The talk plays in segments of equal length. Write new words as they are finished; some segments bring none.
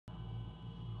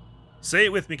Say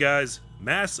it with me, guys.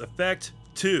 Mass Effect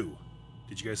 2.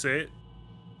 Did you guys say it?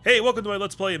 Hey, welcome to my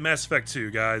Let's Play of Mass Effect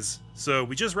 2, guys. So,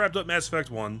 we just wrapped up Mass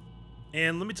Effect 1,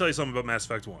 and let me tell you something about Mass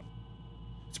Effect 1.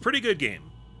 It's a pretty good game.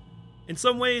 In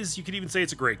some ways, you could even say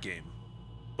it's a great game.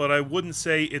 But I wouldn't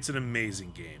say it's an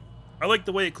amazing game. I like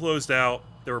the way it closed out.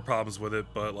 There were problems with it,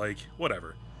 but, like,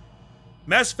 whatever.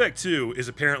 Mass Effect 2 is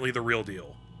apparently the real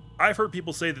deal. I've heard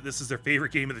people say that this is their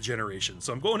favorite game of the generation,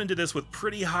 so I'm going into this with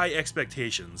pretty high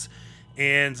expectations.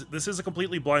 And this is a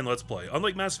completely blind Let's Play.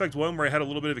 Unlike Mass Effect 1, where I had a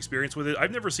little bit of experience with it,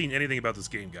 I've never seen anything about this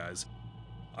game, guys.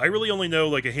 I really only know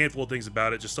like a handful of things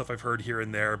about it, just stuff I've heard here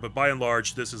and there, but by and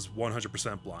large, this is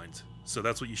 100% blind. So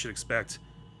that's what you should expect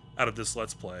out of this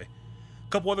Let's Play. A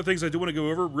couple other things I do want to go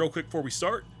over real quick before we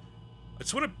start. I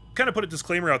just want to kind of put a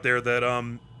disclaimer out there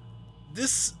that,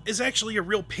 this is actually a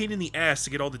real pain in the ass to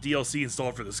get all the DLC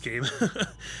installed for this game.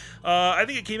 I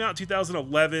think it came out in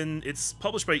 2011. It's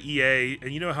published by EA,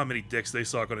 and you know how many dicks they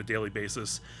suck on a daily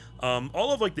basis.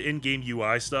 All of like the in-game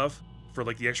UI stuff for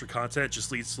like the extra content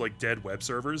just leads to like dead web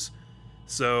servers.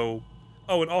 So,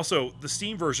 oh, and also the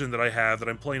Steam version that I have that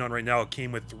I'm playing on right now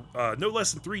came with no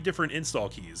less than 3 different install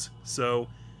keys. So,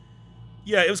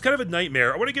 yeah, it was kind of a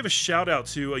nightmare. I want to give a shout out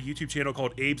to a YouTube channel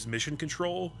called Abe's Mission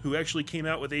Control, who actually came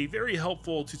out with a very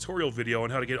helpful tutorial video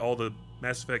on how to get all the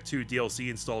Mass Effect 2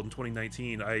 DLC installed in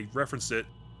 2019. I referenced it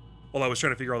while I was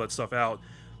trying to figure all that stuff out.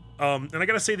 And I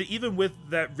gotta say that even with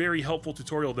that very helpful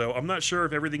tutorial, though, I'm not sure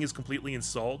if everything is completely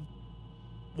installed.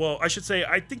 Well, I should say,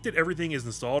 I think that everything is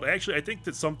installed. Actually, I think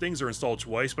that some things are installed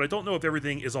twice, but I don't know if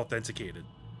everything is authenticated.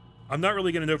 I'm not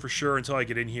really going to know for sure until I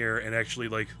get in here and actually,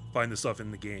 like, find the stuff in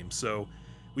the game. So,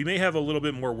 we may have a little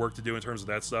bit more work to do in terms of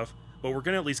that stuff, but we're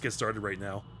going to at least get started right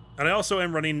now. And I also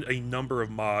am running a number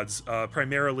of mods,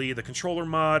 primarily the controller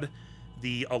mod,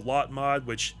 the A Lot mod,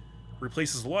 which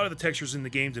replaces a lot of the textures in the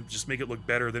game to just make it look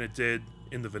better than it did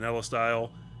in the vanilla style,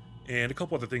 and a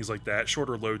couple other things like that,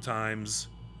 shorter load times,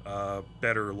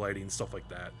 better lighting, stuff like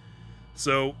that.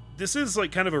 So this is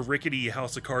like kind of a rickety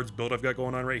House of Cards build I've got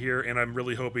going on right here, and I'm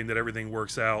really hoping that everything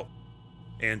works out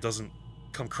and doesn't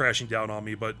come crashing down on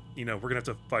me, but, you know, we're gonna have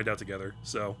to find out together.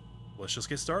 So let's just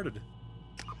get started.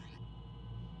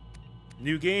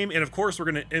 New game, and of course we're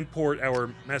gonna import our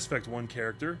Mass Effect 1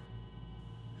 character,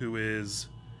 who is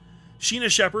Sheena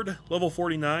Shepard, level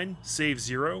 49, save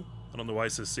 0. I don't know why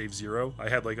it says save 0. I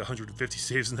had like 150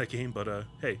 saves in that game, but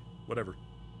hey, whatever.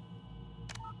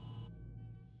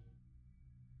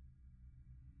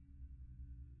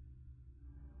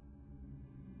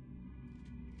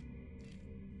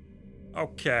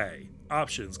 Okay,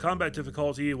 options. Combat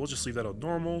difficulty, we'll just leave that on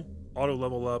normal. Auto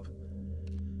level up.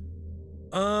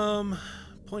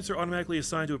 Points are automatically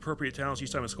assigned to appropriate talents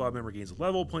each time a squad member gains a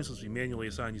level. Points must be manually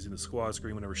assigned using the squad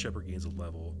screen whenever Shepard gains a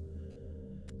level.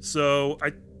 So,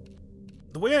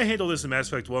 the way I handled this in Mass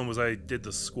Effect 1 was I did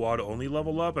the squad only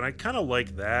level up, and I kind of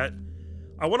like that.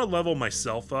 I want to level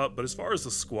myself up, but as far as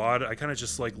the squad, I kind of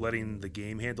just like letting the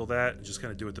game handle that and just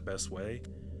kind of do it the best way.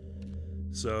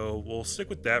 So we'll stick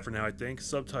with that for now, I think.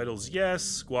 Subtitles, yes.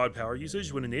 Squad power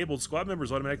usage. When enabled, squad members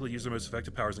automatically use their most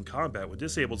effective powers in combat. When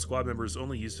disabled, squad members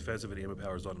only use defensive and ammo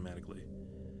powers automatically.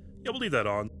 Yeah, we'll leave that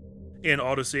on. And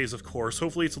autosaves, of course.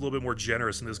 Hopefully it's a little bit more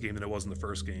generous in this game than it was in the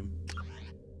first game.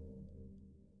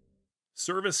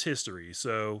 Service history.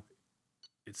 So,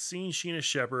 it's seen Sheena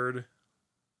Shepard.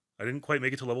 I didn't quite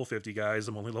make it to level 50, guys.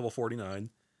 I'm only level 49.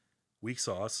 Weak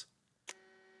sauce.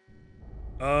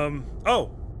 Oh!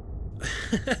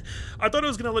 I thought it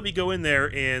was gonna let me go in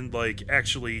there and, like,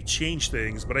 actually change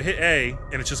things, but I hit A,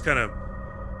 and it just kind of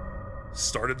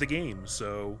started the game,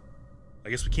 so I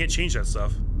guess we can't change that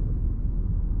stuff.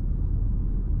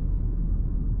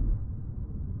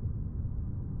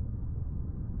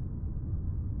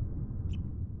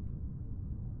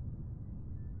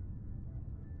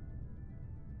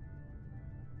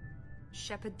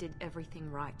 Shepard did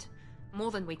everything right.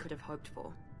 More than we could have hoped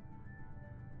for.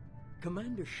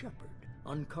 Commander Shepard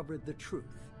uncovered the truth.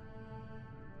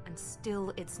 And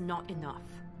still, it's not enough.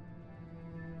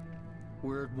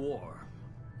 We're at war.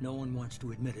 No one wants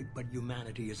to admit it, but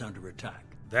humanity is under attack.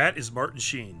 That is Martin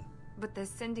Sheen. But they're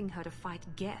sending her to fight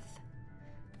Geth.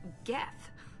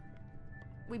 Geth?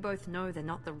 We both know they're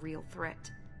not the real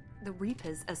threat. The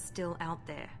Reapers are still out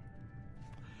there.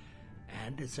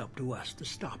 And it's up to us to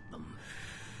stop them.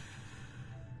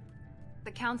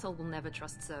 The Council will never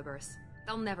trust Cerberus.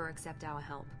 They'll never accept our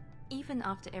help, even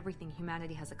after everything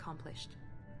humanity has accomplished.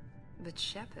 But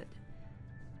Shepard,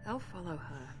 they'll follow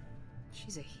her.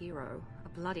 She's a hero, a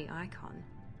bloody icon.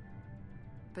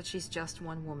 But she's just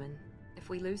one woman. If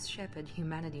we lose Shepard,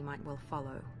 humanity might well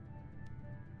follow.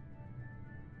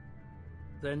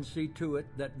 Then see to it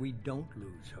that we don't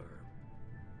lose her.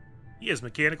 He has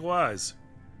mechanical eyes.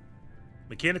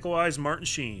 Mechanical Eyes Martin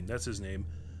Sheen, that's his name.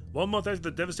 1 month after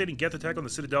the devastating Geth attack on the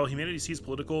Citadel, humanity seized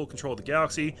political control of the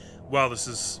galaxy. Wow, this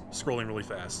is scrolling really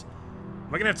fast.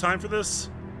 Am I gonna have time for this?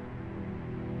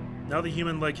 Now the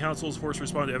human-led council is forced to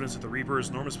respond to evidence that the Reapers,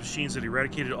 enormous machines that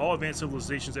eradicated all advanced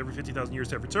civilizations every 50,000 years,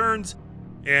 have returned.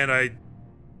 And I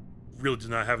really did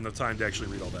not have enough time to actually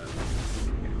read all that.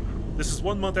 This is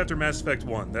 1 month after Mass Effect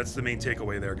 1. That's the main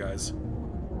takeaway there, guys.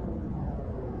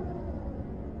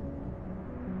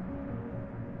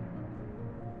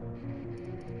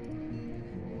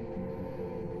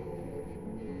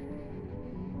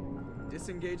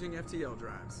 Disengaging FTL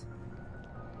drives.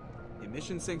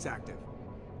 Emission sinks active.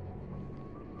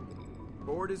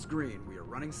 Board is green. We are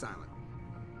running silent.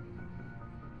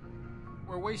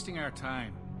 We're wasting our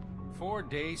time. 4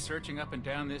 days searching up and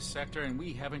down this sector, and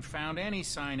we haven't found any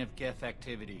sign of Geth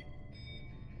activity.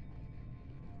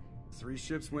 3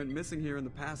 ships went missing here in the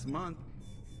past month.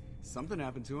 Something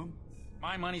happened to them.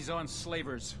 My money's on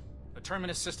slavers. The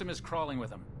Terminus system is crawling with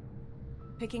them.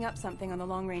 Picking up something on the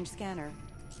long-range scanner.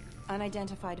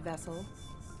 Unidentified vessel.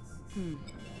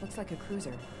 Looks like a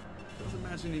cruiser. Doesn't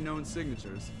match any known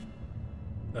signatures.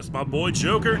 That's my boy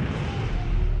Joker.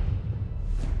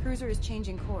 Cruiser is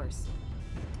changing course.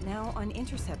 Now on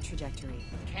intercept trajectory.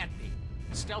 Can't be.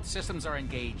 Stealth systems are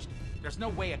engaged. There's no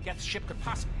way a Geth ship could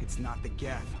possibly... It's not the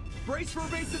Geth. Brace for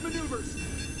evasive maneuvers!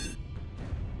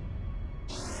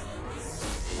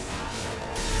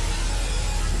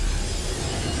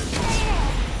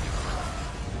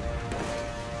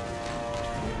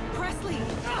 Presley!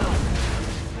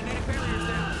 Kinetic barriers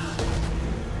down.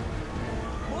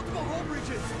 Multiple hull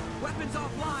breaches. Weapons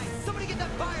offline. Somebody get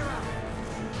that fire out.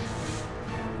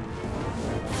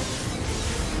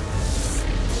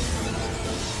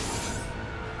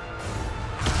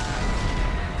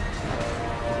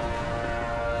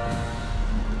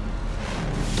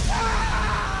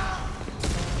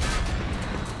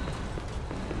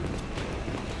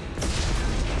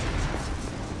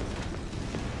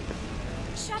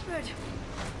 Shepard!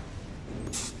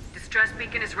 Distress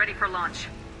beacon is ready for launch.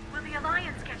 Will the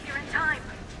Alliance get here in time?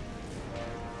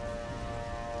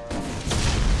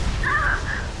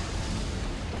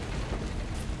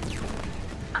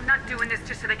 I'm not doing this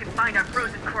just so they can find our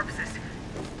frozen corpses.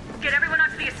 Get everyone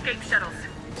onto the escape shuttles.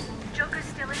 Joker's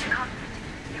still in the cockpit.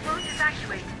 He won't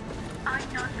evacuate.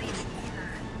 I'm not leaving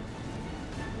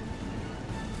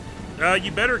either.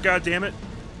 You better, goddammit.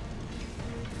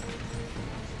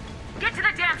 Get to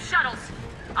the damn shuttles!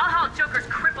 I'll haul Joker's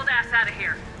crippled ass out of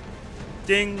here.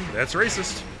 Ding, that's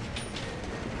racist.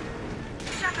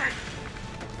 Shepard!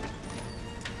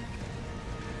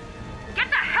 Get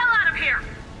the hell out of here!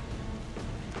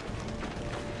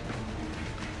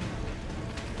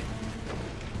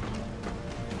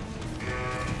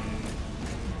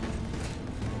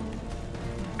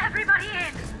 Everybody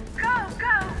in! Go,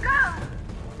 go, go!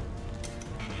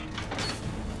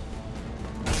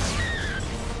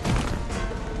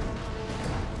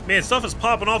 Man, stuff is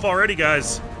popping off already,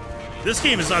 guys. This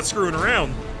game is not screwing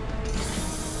around.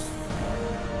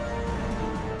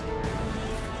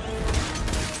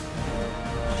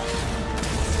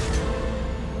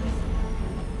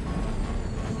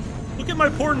 Look at my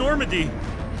poor Normandy.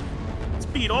 It's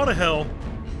beat all to hell.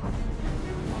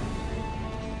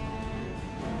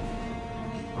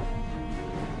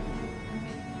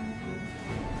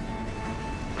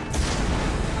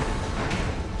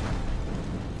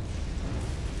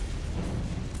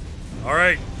 All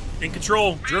right, in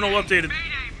control. Journal updated.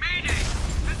 Mayday! Mayday!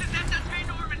 This is SSB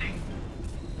Normandy!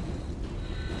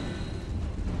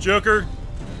 Joker,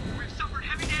 We've suffered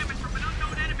heavy damage from an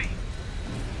unknown enemy.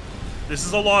 this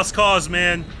is a lost cause,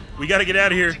 man. We gotta get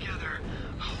out of here.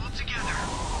 Hold together.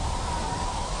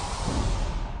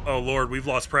 Oh, Lord, we've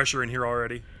lost pressure in here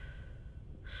already.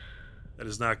 That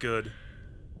is not good.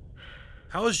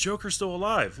 How is Joker still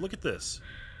alive? Look at this.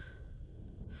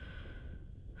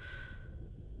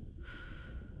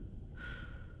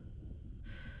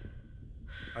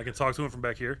 I can talk to him from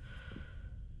back here.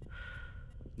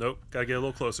 Nope, gotta get a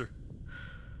little closer.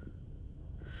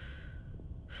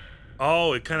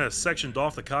 Oh, it kind of sectioned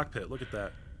off the cockpit. Look at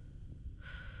that.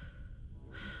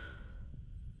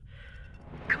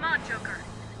 Come on, Joker.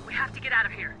 We have to get out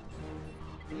of here.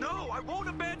 No, I won't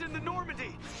abandon the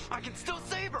Normandy. I can still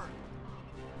save her.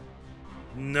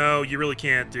 No, you really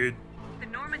can't, dude. The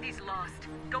Normandy's lost.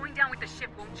 Going down with the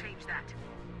ship won't change that.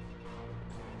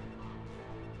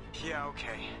 Yeah,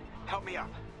 okay. Help me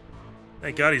up.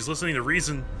 Thank God he's listening to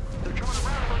reason. They're coming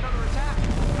around for another attack.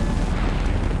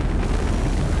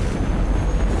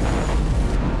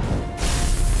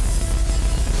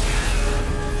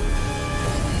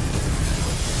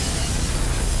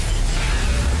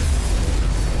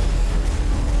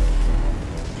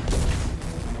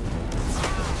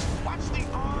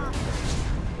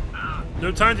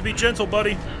 No time to be gentle,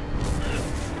 buddy.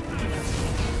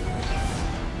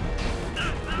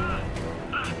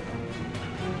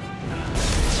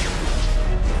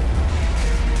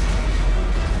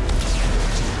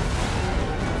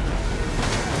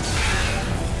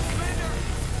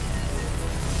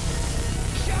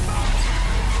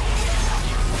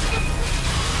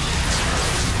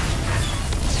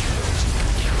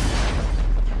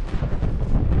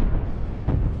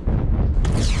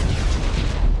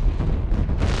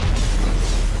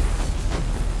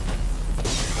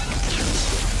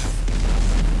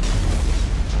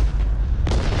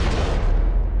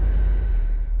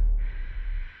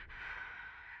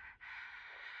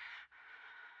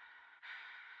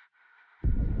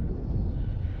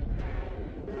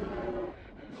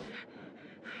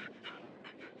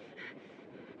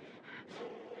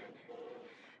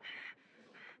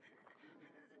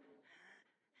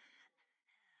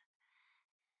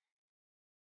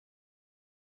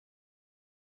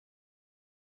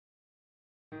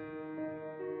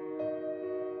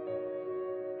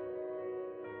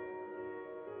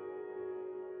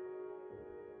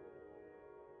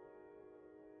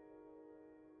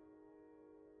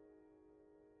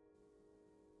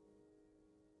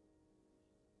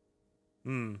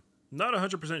 Not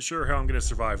 100% sure how I'm going to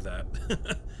survive that.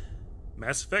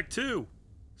 Mass Effect 2.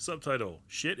 Subtitle,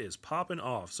 shit is popping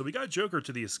off. So we got Joker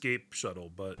to the escape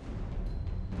shuttle, but...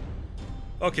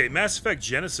 Okay, Mass Effect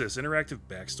Genesis, interactive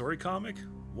backstory comic?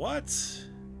 What?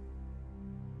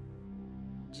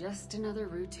 Just another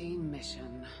routine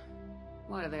mission.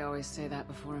 Why do they always say that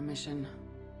before a mission?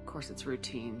 Of course it's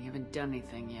routine, you haven't done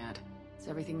anything yet. It's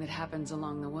everything that happens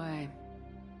along the way.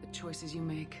 The choices you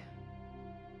make.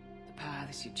 The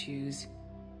paths you choose.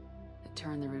 That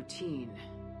turn the routine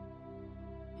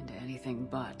into anything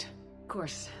but. Of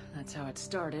course, that's how it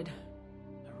started.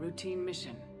 A routine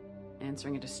mission.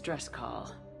 Answering a distress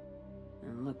call.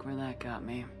 And look where that got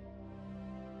me.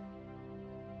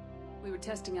 We were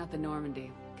testing out the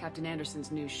Normandy, Captain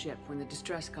Anderson's new ship, when the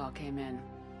distress call came in.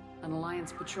 An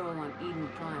Alliance patrol on Eden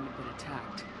Prime had been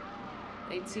attacked.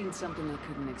 They'd seen something they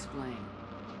couldn't explain.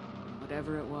 And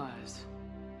whatever it was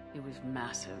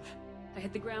massive. I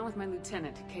hit the ground with my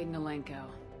lieutenant, Caden Alenko.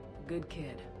 A good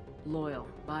kid, loyal,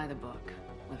 by the book,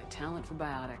 with a talent for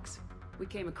biotics. We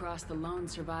came across the lone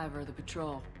survivor of the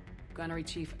patrol, Gunnery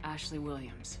Chief Ashley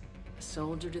Williams. A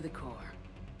soldier to the core.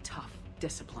 Tough,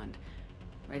 disciplined,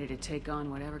 ready to take on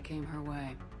whatever came her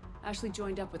way. Ashley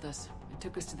joined up with us and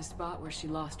took us to the spot where she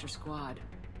lost her squad.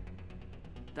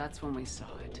 That's when we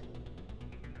saw it.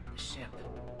 The ship.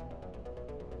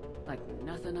 Like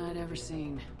nothing I'd ever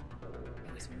seen.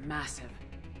 It was massive,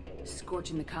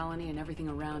 scorching the colony and everything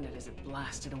around it as it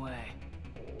blasted away.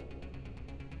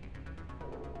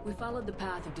 We followed the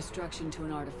path of destruction to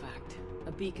an artifact,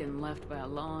 a beacon left by a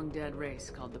long-dead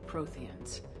race called the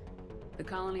Protheans. The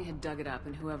colony had dug it up,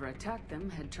 and whoever attacked them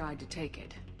had tried to take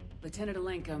it. Lieutenant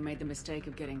Alenko made the mistake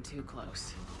of getting too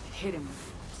close. It hit him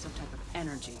with some type of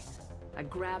energy. I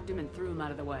grabbed him and threw him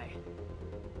out of the way.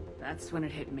 That's when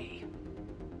it hit me.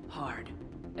 Hard.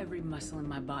 Every muscle in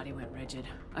my body went rigid.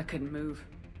 I couldn't move.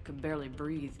 Could barely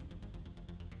breathe.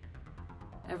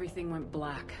 Everything went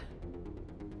black.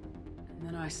 And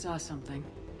then I saw something.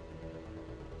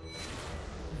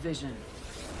 Vision.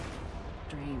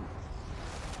 Dream.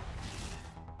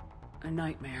 A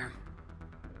nightmare.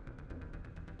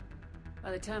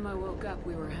 By the time I woke up,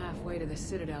 we were halfway to the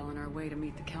Citadel on our way to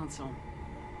meet the Council.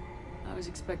 I was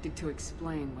expected to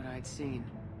explain what I'd seen.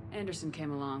 Anderson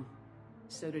came along.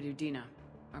 So did Udina,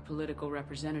 our political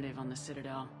representative on the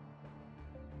Citadel.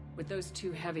 With those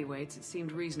two heavyweights, it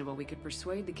seemed reasonable we could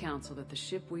persuade the Council that the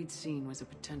ship we'd seen was a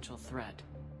potential threat.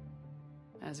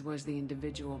 As was the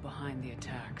individual behind the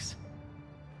attacks.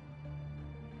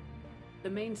 The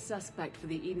main suspect for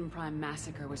the Eden Prime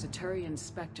massacre was a Turian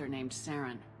Spectre named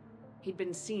Saren. He'd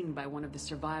been seen by one of the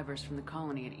survivors from the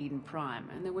colony at Eden Prime,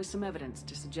 and there was some evidence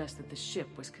to suggest that the ship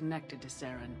was connected to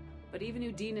Saren. But even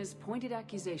Udina's pointed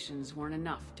accusations weren't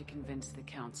enough to convince the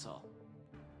Council.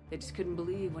 They just couldn't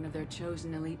believe one of their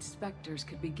chosen elite Spectres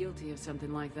could be guilty of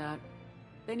something like that.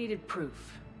 They needed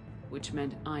proof, which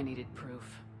meant I needed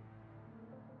proof.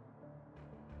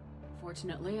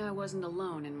 Fortunately, I wasn't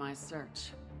alone in my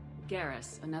search.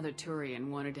 Garrus, another Turian,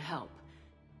 wanted to help.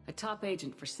 A top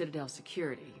agent for Citadel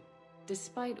security.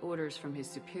 Despite orders from his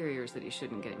superiors that he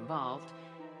shouldn't get involved,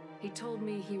 he told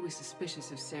me he was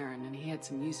suspicious of Saren and he had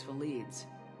some useful leads.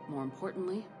 More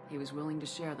importantly, he was willing to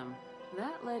share them.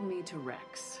 That led me to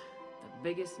Rex, the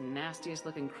biggest, nastiest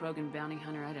looking Krogan bounty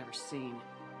hunter I'd ever seen.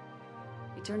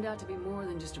 He turned out to be more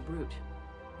than just a brute.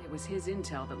 It was his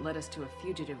intel that led us to a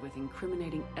fugitive with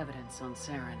incriminating evidence on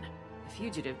Saren. The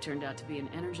fugitive turned out to be an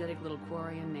energetic little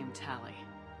Quarian named Tally.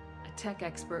 A tech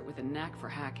expert with a knack for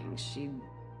hacking, she'd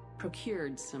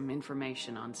procured some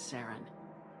information on Saren.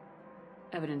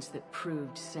 Evidence that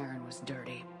proved Saren was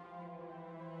dirty.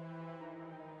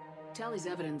 Tally's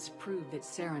evidence proved that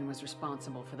Saren was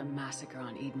responsible for the massacre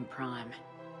on Eden Prime,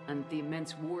 and the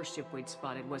immense warship we'd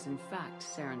spotted was in fact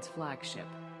Saren's flagship.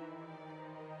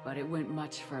 But it went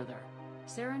much further.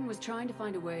 Saren was trying to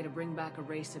find a way to bring back a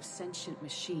race of sentient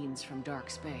machines from dark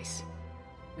space.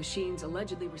 Machines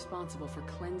allegedly responsible for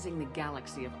cleansing the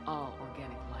galaxy of all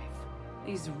organic life.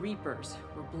 These Reapers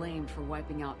were blamed for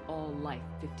wiping out all life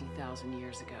 50,000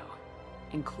 years ago,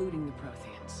 including the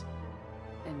Protheans,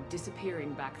 and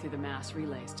disappearing back through the mass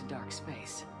relays to dark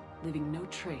space, leaving no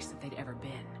trace that they'd ever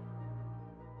been.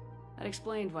 That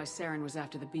explained why Saren was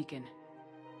after the beacon,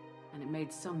 and it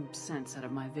made some sense out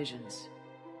of my visions,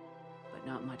 but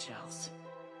not much else.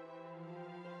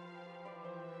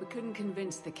 We couldn't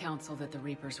convince the Council that the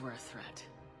Reapers were a threat,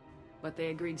 but they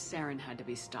agreed Saren had to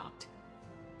be stopped.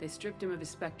 They stripped him of his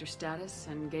Spectre status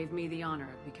and gave me the honor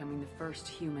of becoming the first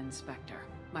human Spectre.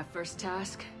 My first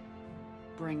task?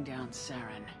 Bring down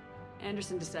Saren.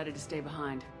 Anderson decided to stay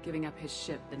behind, giving up his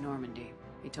ship, the Normandy.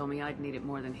 He told me I'd need it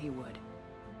more than he would.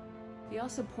 He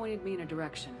also pointed me in a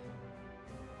direction.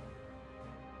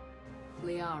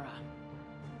 Liara.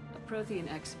 A Prothean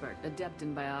expert, adept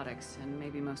in biotics, and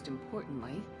maybe most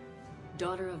importantly,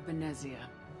 daughter of Benezia,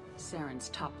 Saren's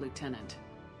top lieutenant.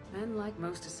 And like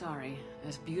most Asari,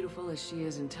 as beautiful as she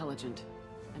is intelligent,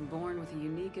 and born with a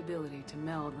unique ability to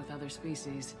meld with other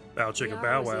species. Bow chicka Liara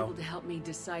bow was wow. able to help me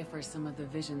decipher some of the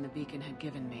vision the beacon had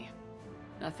given me.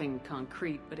 Nothing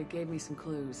concrete, but it gave me some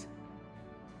clues.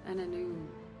 And a new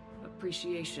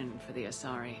appreciation for the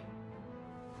Asari.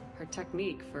 Her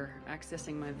technique for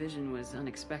accessing my vision was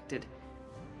unexpected,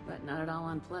 but not at all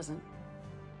unpleasant.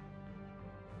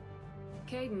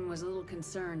 Kaidan was a little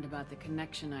concerned about the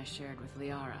connection I shared with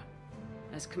Liara.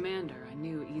 As commander, I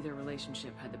knew either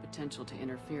relationship had the potential to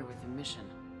interfere with the mission.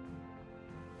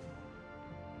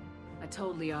 I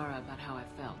told Liara about how I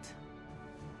felt.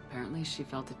 Apparently, she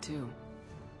felt it too.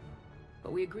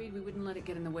 But we agreed we wouldn't let it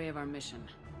get in the way of our mission,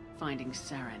 finding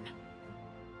Saren.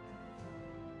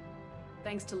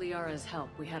 Thanks to Liara's help,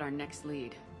 we had our next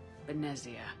lead,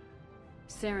 Benezia.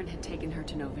 Saren had taken her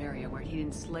to Noveria, where he'd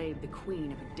enslaved the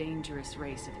queen of a dangerous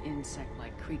race of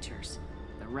insect-like creatures,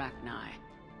 the Rachni.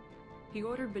 He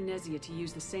ordered Benezia to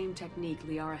use the same technique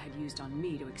Liara had used on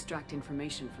me to extract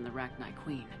information from the Rachni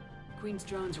queen. The queen's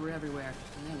drones were everywhere,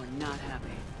 and they were not happy.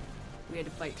 We had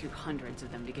to fight through hundreds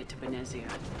of them to get to Benezia.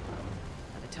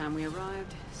 By the time we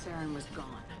arrived, Saren was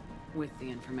gone, with the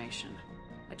information.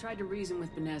 I tried to reason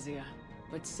with Benezia,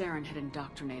 but Saren had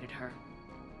indoctrinated her.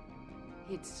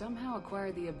 He had somehow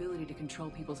acquired the ability to control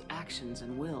people's actions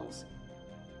and wills.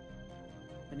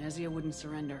 Benezia wouldn't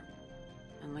surrender,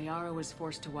 and Liara was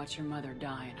forced to watch her mother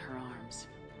die in her arms.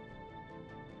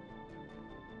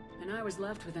 And I was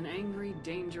left with an angry,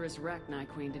 dangerous Rachni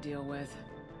queen to deal with.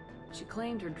 She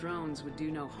claimed her drones would do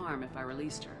no harm if I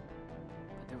released her,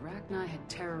 but the Rachni had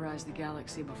terrorized the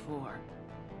galaxy before.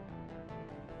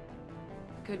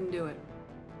 I couldn't do it.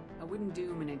 I wouldn't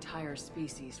doom an entire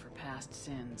species for past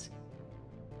sins.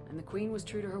 And the Queen was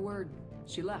true to her word.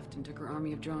 She left and took her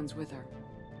army of drones with her.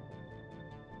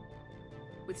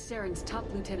 With Saren's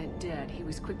top lieutenant dead, he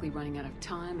was quickly running out of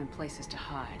time and places to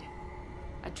hide.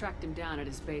 I tracked him down at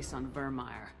his base on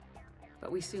Vermeer,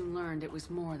 but we soon learned it was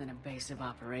more than a base of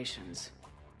operations.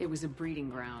 It was a breeding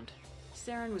ground.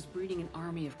 Saren was breeding an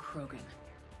army of Krogan.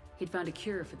 He'd found a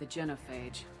cure for the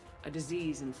genophage, a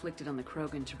disease inflicted on the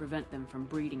Krogan to prevent them from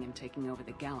breeding and taking over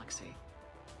the galaxy.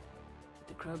 But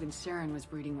the Krogan Saren was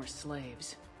breeding were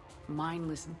slaves,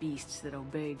 mindless beasts that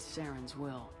obeyed Saren's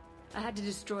will. I had to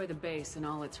destroy the base and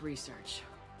all its research.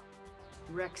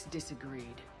 Rex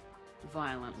disagreed,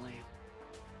 violently.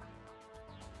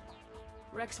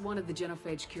 Rex wanted the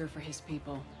genophage cure for his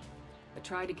people. I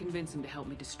tried to convince him to help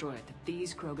me destroy it, that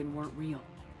these Krogan weren't real.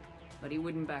 But he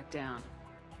wouldn't back down.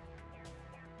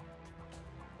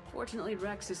 Fortunately,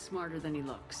 Rex is smarter than he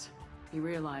looks. He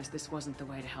realized this wasn't the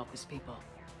way to help his people,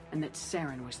 and that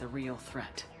Saren was the real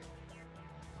threat.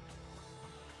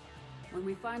 When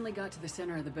we finally got to the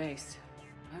center of the base,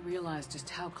 I realized just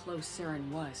how close Saren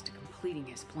was to completing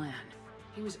his plan.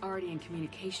 He was already in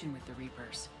communication with the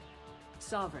Reapers.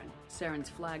 Sovereign, Saren's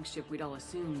flagship we'd all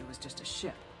assumed was just a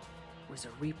ship, was a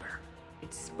Reaper.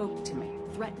 It spoke to me,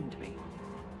 threatened me.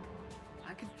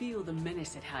 I could feel the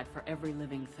menace it had for every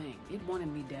living thing. It wanted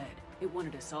me dead. It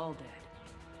wanted us all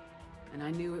dead. And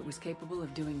I knew it was capable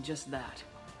of doing just that.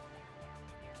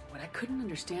 What I couldn't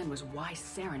understand was why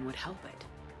Saren would help it.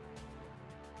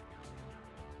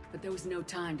 But there was no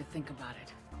time to think about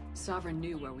it. Sovereign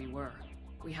knew where we were.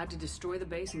 We had to destroy the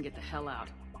base and get the hell out.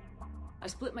 I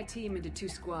split my team into 2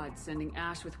 squads, sending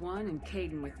Ash with one and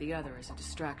Caden with the other as a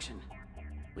distraction.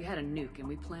 We had a nuke and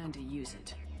we planned to use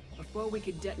it. Before we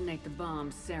could detonate the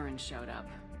bomb, Saren showed up.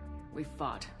 We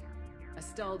fought. I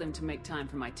stalled him to make time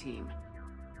for my team.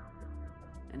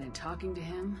 And in talking to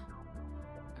him,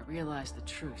 I realized the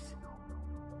truth.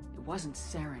 It wasn't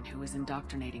Saren who was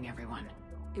indoctrinating everyone.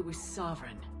 It was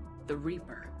Sovereign, the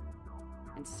Reaper.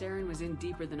 And Saren was in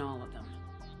deeper than all of them.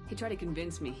 He tried to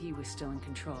convince me he was still in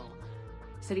control.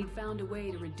 Said he'd found a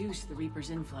way to reduce the Reaper's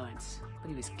influence, but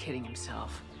he was kidding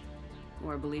himself.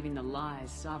 Or believing the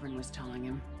lies Sovereign was telling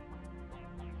him.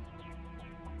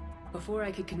 Before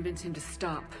I could convince him to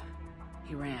stop,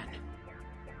 he ran,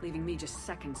 leaving me just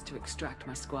seconds to extract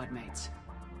my squad mates.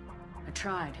 I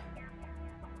tried,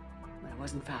 but it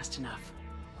wasn't fast enough.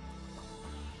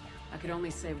 I could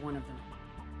only save one of them.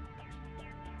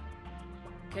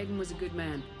 Caden was a good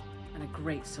man, and a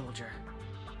great soldier.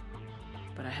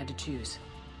 But I had to choose,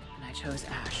 and I chose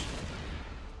Ash.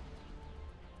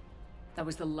 That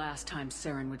was the last time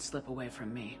Saren would slip away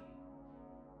from me.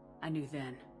 I knew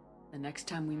then, the next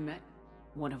time we met,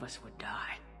 one of us would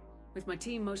die. With my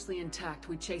team mostly intact,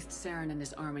 we chased Saren and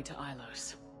his army to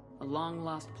Ilos, a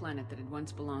long-lost planet that had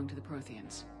once belonged to the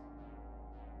Protheans.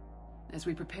 As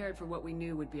we prepared for what we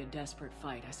knew would be a desperate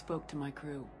fight, I spoke to my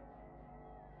crew.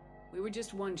 We were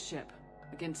just one ship,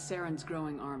 against Saren's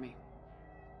growing army.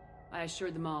 I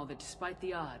assured them all that despite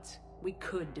the odds, we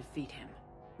could defeat him.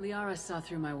 Liara saw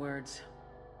through my words.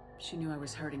 She knew I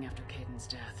was hurting after Caden's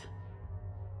death.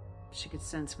 She could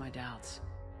sense my doubts.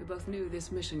 We both knew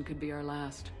this mission could be our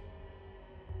last.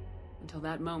 Until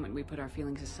that moment, we put our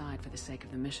feelings aside for the sake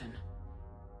of the mission.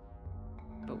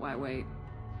 But why wait?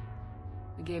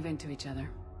 We gave in to each other.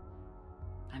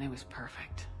 And it was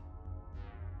perfect.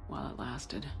 While it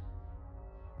lasted.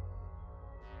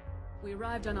 We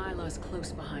arrived on Ilos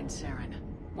close behind Saren.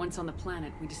 Once on the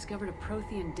planet, we discovered a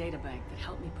Prothean databank that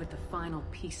helped me put the final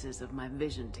pieces of my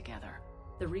vision together.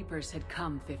 The Reapers had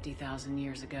come 50,000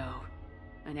 years ago,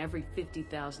 and every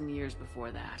 50,000 years before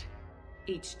that,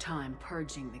 each time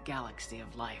purging the galaxy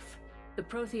of life. The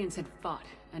Protheans had fought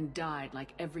and died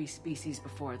like every species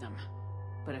before them,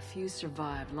 but a few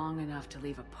survived long enough to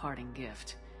leave a parting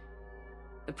gift.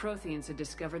 The Protheans had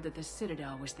discovered that the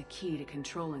Citadel was the key to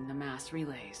controlling the mass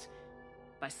relays.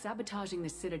 By sabotaging the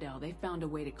Citadel, they found a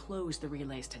way to close the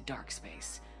relays to dark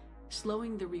space,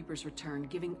 slowing the Reapers' return,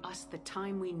 giving us the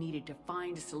time we needed to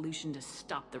find a solution to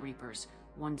stop the Reapers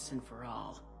once and for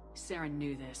all. Saren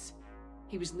knew this.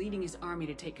 He was leading his army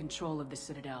to take control of the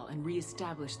Citadel and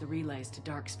re-establish the relays to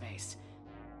dark space,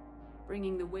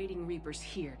 bringing the waiting Reapers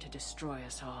here to destroy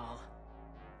us all.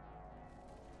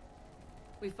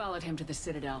 We followed him to the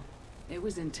Citadel. It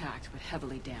was intact, but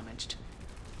heavily damaged.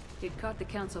 He'd caught the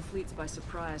Council fleets by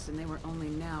surprise, and they were only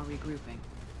now regrouping.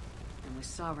 And with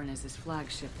Sovereign as his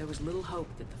flagship, there was little hope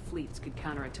that the fleets could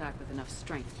counterattack with enough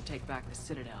strength to take back the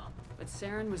Citadel. But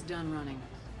Saren was done running,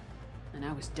 and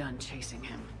I was done chasing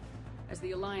him. As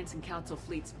the Alliance and Council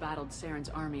fleets battled Saren's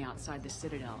army outside the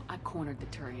Citadel, I cornered the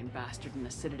Turian bastard in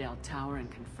the Citadel tower and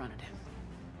confronted him.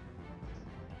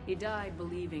 He died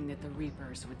believing that the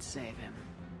Reapers would save him.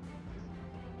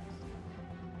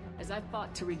 As I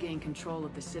fought to regain control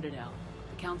of the Citadel,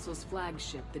 the Council's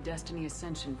flagship, the Destiny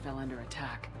Ascension, fell under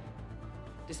attack.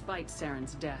 Despite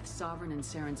Saren's death, Sovereign and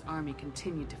Saren's army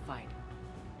continued to fight.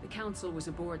 The Council was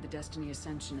aboard the Destiny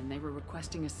Ascension and they were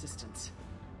requesting assistance.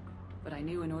 But I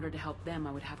knew in order to help them,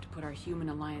 I would have to put our human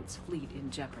Alliance fleet in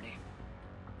jeopardy.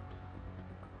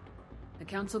 The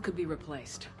Council could be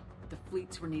replaced. The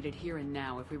fleets were needed here and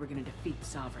now if we were going to defeat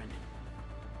Sovereign.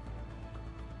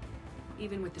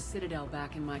 Even with the Citadel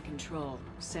back in my control,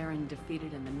 Saren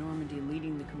defeated and the Normandy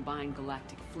leading the combined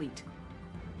galactic fleet.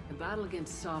 The battle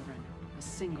against Sovereign, a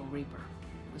single Reaper,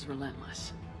 was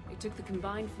relentless. It took the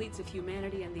combined fleets of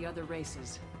humanity and the other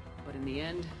races, but in the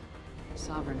end,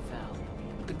 Sovereign fell.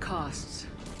 The costs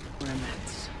were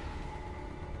immense.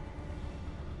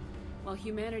 While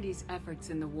humanity's efforts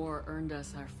in the war earned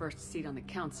us our first seat on the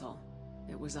Council,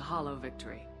 it was a hollow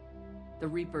victory. The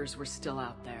Reapers were still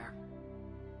out there.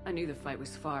 I knew the fight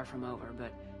was far from over,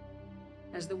 but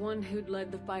as the one who'd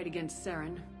led the fight against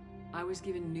Saren, I was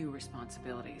given new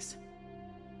responsibilities.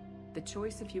 The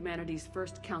choice of humanity's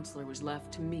first counselor was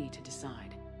left to me to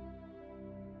decide.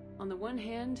 On the one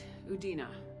hand, Udina,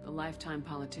 the lifetime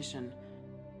politician,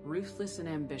 ruthless and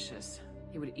ambitious,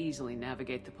 he would easily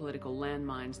navigate the political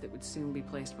landmines that would soon be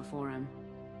placed before him.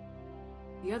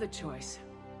 The other choice,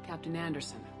 Captain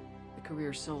Anderson, the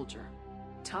career soldier,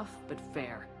 tough but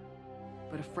fair,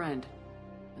 but a friend,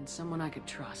 and someone I could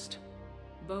trust.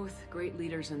 Both great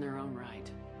leaders in their own right.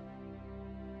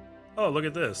 Oh, look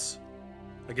at this.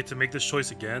 I get to make this choice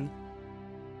again?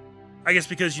 I guess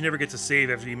because you never get to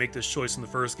save after you make this choice in the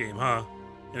first game, huh?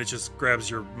 And it just grabs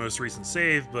your most recent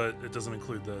save, but it doesn't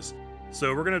include this.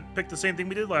 So we're gonna pick the same thing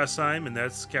we did last time, and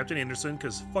that's Captain Anderson,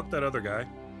 because fuck that other guy.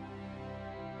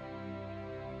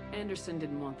 Anderson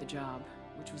didn't want the job,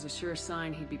 which was a sure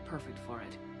sign he'd be perfect for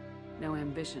it. No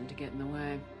ambition to get in the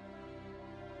way.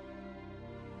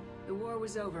 The war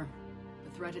was over.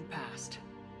 The threat had passed.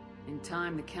 In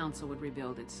time, the Council would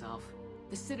rebuild itself.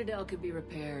 The Citadel could be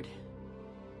repaired.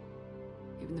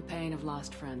 Even the pain of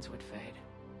lost friends would fade.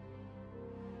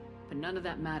 But none of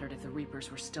that mattered if the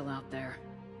Reapers were still out there.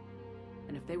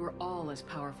 And if they were all as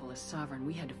powerful as Sovereign,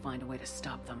 we had to find a way to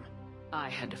stop them. I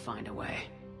had to find a way.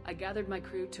 I gathered my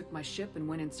crew, took my ship, and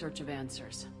went in search of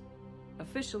answers.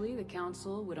 Officially, the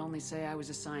Council would only say I was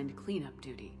assigned cleanup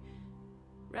duty,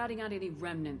 routing out any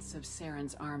remnants of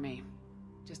Saren's army.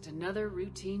 Just another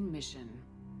routine mission.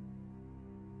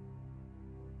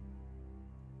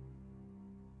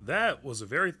 That was a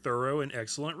very thorough and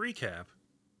excellent recap.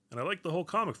 And I like the whole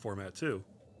comic format, too.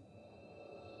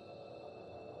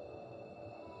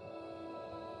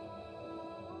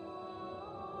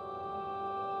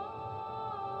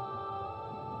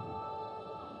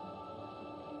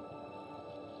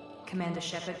 Commander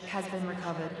Shepard has been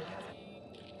recovered.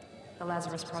 The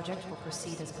Lazarus Project will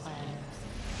proceed as planned.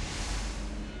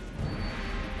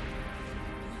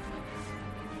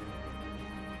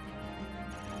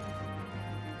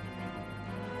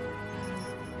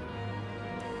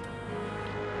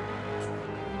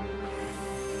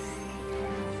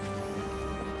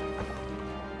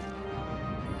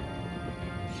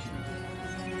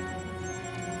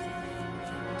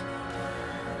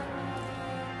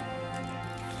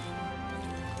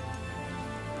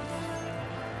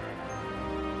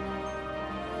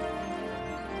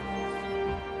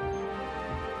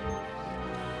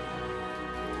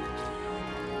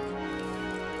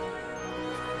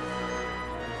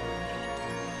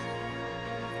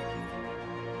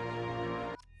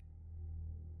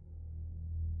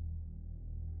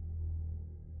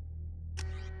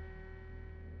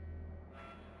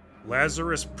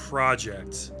 Lazarus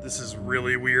Project. This is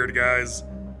really weird, guys.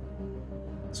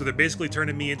 So they're basically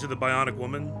turning me into the Bionic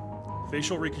Woman.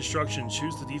 Facial reconstruction.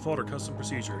 Choose the default or custom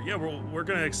procedure. Yeah, we're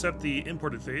gonna accept the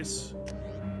imported face.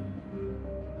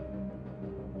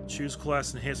 Choose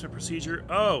class enhancement procedure.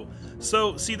 Oh,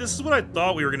 so see, this is what I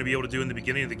thought we were gonna be able to do in the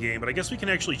beginning of the game, but I guess we can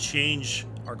actually change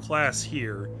our class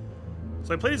here.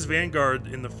 So I played as Vanguard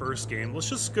in the first game. Let's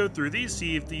just go through these,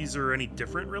 see if these are any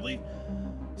different, really.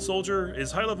 Soldier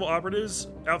is high-level operatives,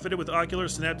 outfitted with ocular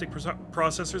synaptic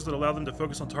processors that allow them to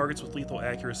focus on targets with lethal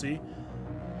accuracy.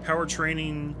 Power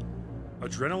training,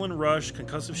 adrenaline rush,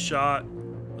 concussive shot,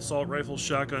 assault rifle,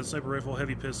 shotgun, sniper rifle,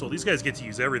 heavy pistol. These guys get to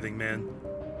use everything, man.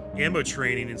 Ammo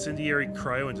training, incendiary,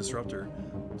 cryo, and disruptor.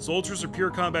 Soldiers are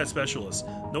pure combat specialists.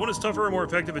 No one is tougher or more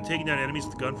effective at taking down enemies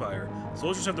with gunfire.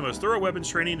 Soldiers have the most thorough weapons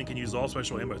training and can use all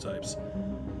special ammo types.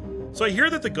 So I hear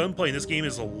that the gunplay in this game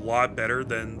is a lot better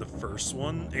than the first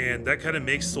one, and that kind of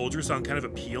makes Soldier sound kind of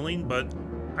appealing, but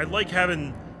I like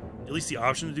having at least the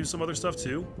option to do some other stuff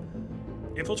too.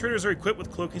 Infiltrators are equipped with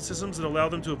cloaking systems that allow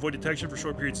them to avoid detection for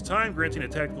short periods of time, granting a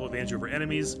tactical advantage over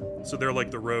enemies, so they're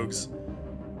like the rogues.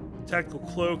 Tactical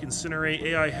cloak, incinerate,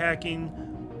 AI hacking.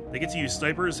 They get to use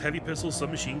snipers, heavy pistols,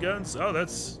 submachine guns. Oh, that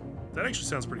actually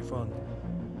sounds pretty fun.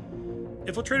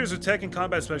 Infiltrators are tech and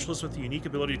combat specialists with the unique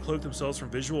ability to cloak themselves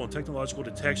from visual and technological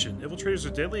detection. Infiltrators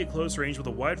are deadly at close range with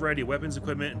a wide variety of weapons,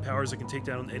 equipment, and powers that can take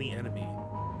down any enemy.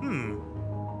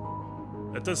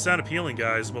 That does sound appealing,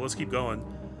 guys, but let's keep going.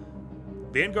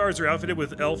 Vanguards are outfitted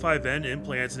with L5N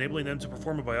implants, enabling them to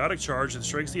perform a biotic charge that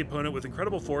strikes the opponent with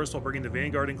incredible force while bringing the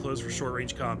Vanguard in close for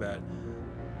short-range combat.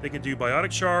 They can do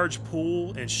biotic charge,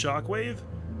 pull, and shockwave.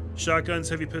 Shotguns,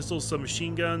 heavy pistols,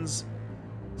 submachine guns.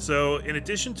 So, in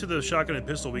addition to the shotgun and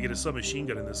pistol, we get a submachine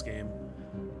gun in this game.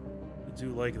 I do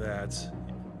like that.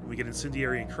 We get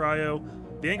incendiary and cryo.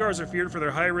 Vanguards are feared for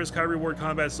their high-risk, high-reward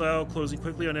combat style, closing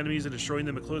quickly on enemies and destroying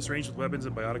them at close range with weapons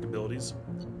and biotic abilities.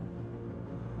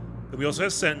 Then we also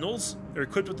have Sentinels. They're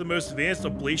equipped with the most advanced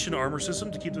ablation armor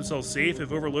system to keep themselves safe.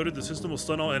 If overloaded, the system will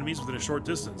stun all enemies within a short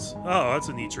distance. Oh, that's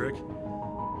a neat trick.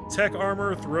 Tech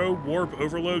armor, throw, warp,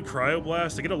 overload,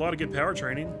 cryoblast. They get a lot of good power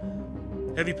training.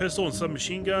 Heavy pistol and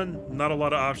submachine gun, not a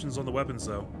lot of options on the weapons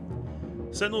though.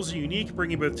 Sentinels are unique,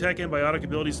 bringing both tech and biotic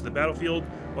abilities to the battlefield.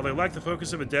 While they lack the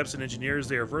focus of adepts and engineers,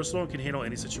 they are versatile and can handle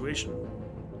any situation.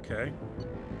 Okay.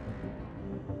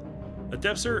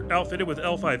 Adepts are outfitted with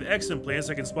L5X implants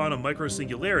that can spawn a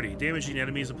micro-singularity, damaging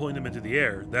enemies and pulling them into the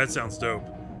air. That sounds dope.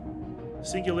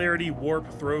 Singularity, Warp,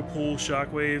 Throw, Pull,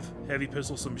 Shockwave, Heavy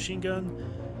Pistol, Submachine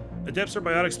Gun. Adepts are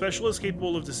biotic specialists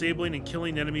capable of disabling and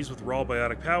killing enemies with raw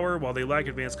biotic power. While they lack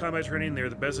advanced combat training, they are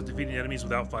the best at defeating enemies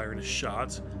without firing a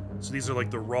shot. So these are like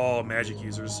the raw magic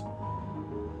users.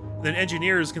 Then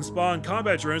engineers can spawn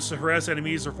combat drones to harass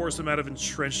enemies or force them out of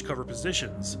entrenched cover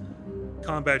positions.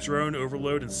 Combat drone,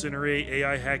 overload, incinerate,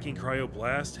 AI hacking,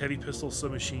 cryoblast, heavy pistol,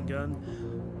 submachine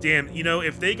gun. Damn, you know,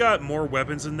 if they got more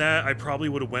weapons than that, I probably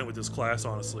would have went with this class,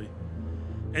 honestly.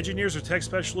 Engineers are tech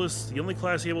specialists, the only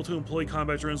class able to employ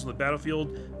combat drones on the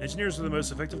battlefield. Engineers are the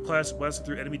most effective class at blasting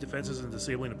through enemy defenses and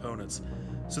disabling opponents.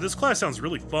 So this class sounds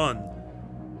really fun.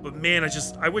 But man,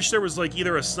 I wish there was like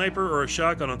either a sniper or a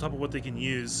shotgun on top of what they can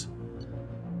use.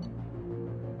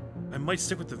 I might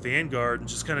stick with the Vanguard and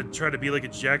just kind of try to be like a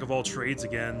jack of all trades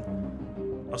again.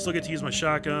 I'll still get to use my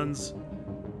shotguns.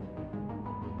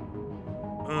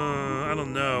 I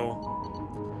don't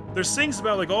know. There's things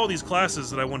about like all these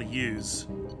classes that I want to use.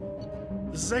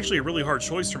 This is actually a really hard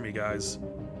choice for me, guys.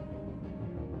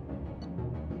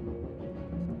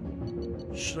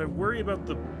 Should I worry about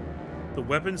the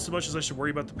weapons so much as I should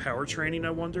worry about the power training,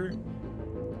 I wonder?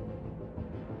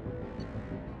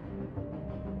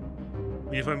 I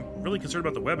mean, if I'm really concerned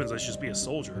about the weapons, I should just be a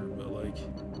soldier, but like...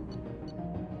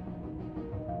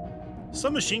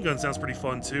 Submachine gun sounds pretty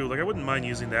fun too. Like, I wouldn't mind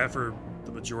using that for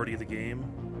the majority of the game.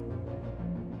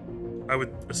 I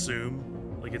would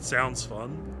assume. Like, it sounds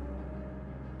fun.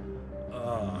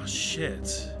 Oh,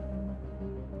 shit.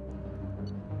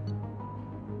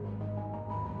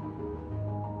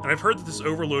 And I've heard that this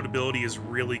overload ability is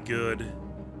really good.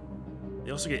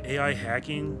 They also get AI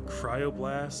hacking,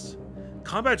 cryoblast.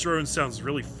 Combat drones sounds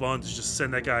really fun to just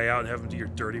send that guy out and have him do your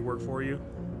dirty work for you.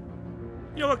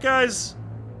 You know what, guys?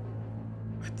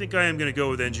 I think I am going to go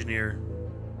with engineer.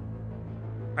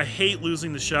 I hate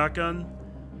losing the shotgun,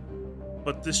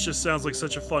 but this just sounds like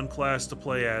such a fun class to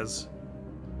play as.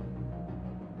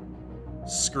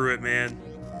 Screw it, man.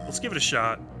 Let's give it a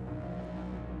shot.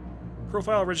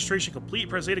 Profile registration complete.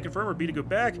 Press A to confirm or B to go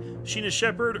back. Commander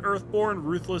Shepard, Earthborn,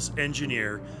 Ruthless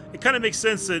Engineer. It kind of makes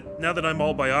sense that now that I'm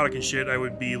all biotic and shit, I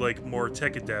would be like more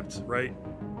tech adept, right?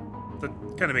 That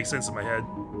kind of makes sense in my head.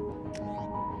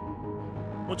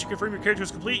 Once you confirm your character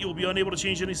is complete, you will be unable to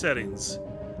change any settings.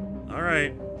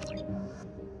 Alright.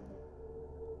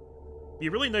 Be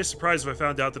a really nice surprise if I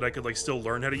found out that I could like still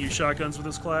learn how to use shotguns with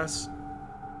this class.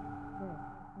 There,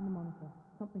 on the monitor.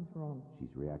 Something's wrong.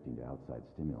 She's reacting to outside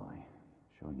stimuli,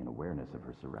 showing an awareness of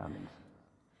her surroundings.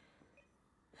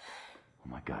 Oh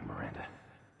my god, Miranda.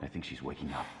 I think she's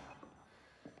waking up.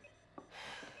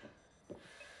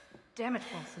 Damn it,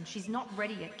 Wilson. She's not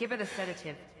ready yet. Give her the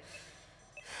sedative.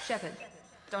 Shepard,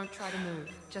 don't try to move.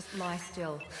 Just lie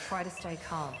still. Try to stay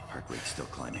calm. Heart rate's still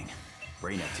climbing.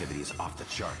 Brain activity is off the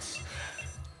charts.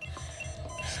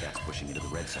 Stats pushing into the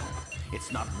red zone.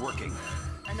 It's not working.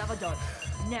 Another dose.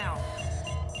 Now.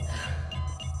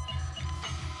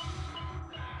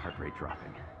 Heart rate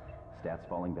dropping. Stats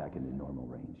falling back into normal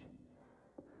range.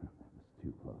 That was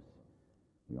too close.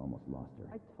 We almost lost her.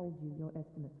 I told you your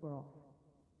estimates were off.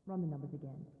 Run the numbers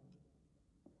again.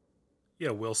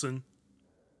 Yeah, Wilson.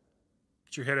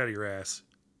 Get your head out of your ass.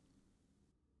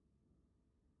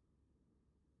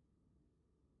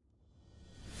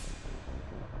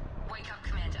 Wake up,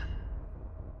 Commander.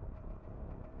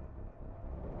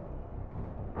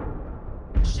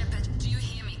 Shepard, do you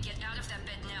hear me? Get out of that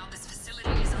bed now. This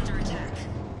facility is under attack.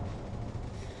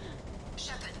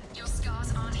 Shepard, your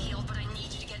scars aren't healed, but I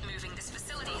need you to get moving. This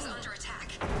facility is under attack.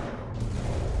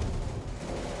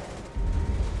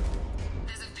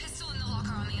 There's a pistol in the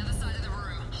locker on the other side of the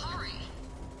room. Hurry!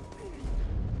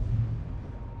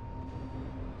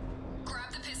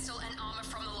 Grab the pistol and armor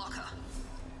from the locker.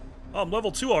 Oh, I'm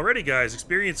level 2 already, guys.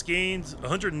 Experience gained,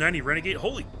 190 Renegade.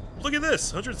 Holy, look at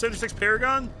this. 176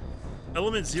 Paragon.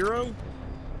 Element 0.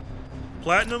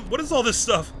 Platinum. What is all this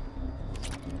stuff?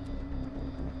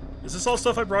 Is this all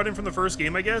stuff I brought in from the first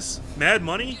game, I guess? Mad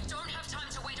money? You don't have time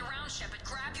to wait around, Shepard.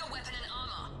 Grab your weapon and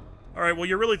armor. Alright, well,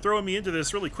 you're really throwing me into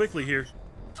this really quickly here.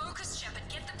 Focus, Shepard.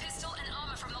 Get the pistol and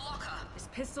armor from the locker. This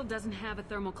pistol doesn't have a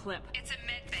thermal clip. It's a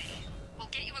med bay. We'll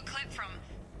get you a clip from...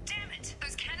 Damn it!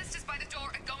 Those canisters by the door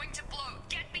are going to blow.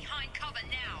 Get behind cover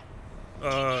now.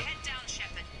 Keep your head down,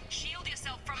 Shepard. Shield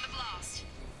yourself from the blast.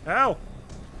 Ow!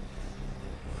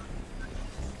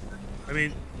 I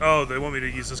mean, oh, they want me to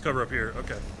use this cover up here.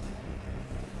 Okay.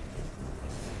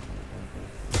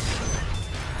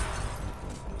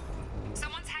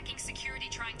 Someone's hacking security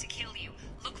trying to kill you.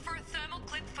 Look for a thermal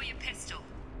clip for your pistol.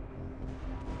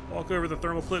 Walk over the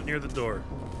thermal clip near the door.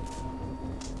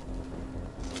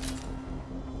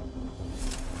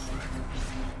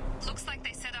 Looks like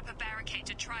they set up a barricade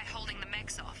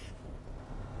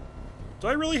Do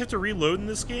I really have to reload in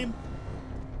this game?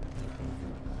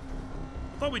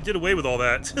 I thought we did away with all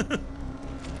that.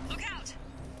 Look out!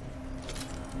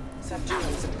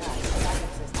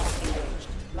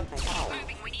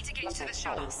 Moving, we need to get to the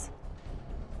shuttles.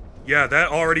 Yeah, that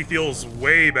already feels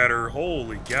way better.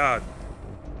 Holy God.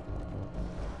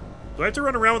 Do I have to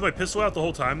run around with my pistol out the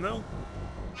whole time, though?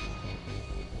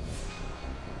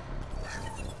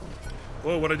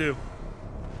 Whoa, what'd I do?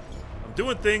 I'm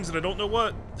doing things and I don't know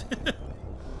what.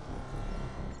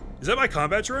 Is that my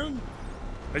combat drone?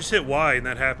 I just hit Y and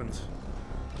that happened.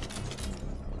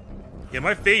 Yeah,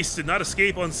 my face did not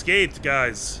escape unscathed,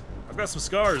 guys. I've got some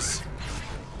scars.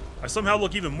 I somehow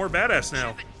look even more badass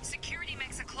now. Security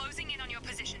mechs are closing in on your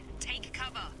position. Take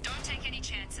cover. Don't take any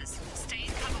chances. Stay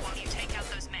in cover while you take out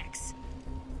those mechs.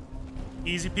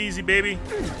 Easy peasy, baby.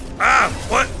 Ah,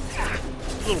 what?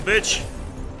 You little bitch.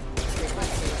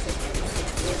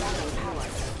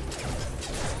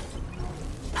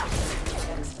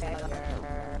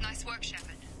 Nice work,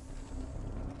 Shepard.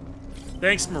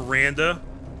 Thanks, Miranda.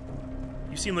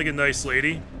 You seem like a nice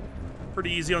lady.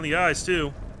 Pretty easy on the eyes,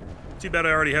 too. Too bad I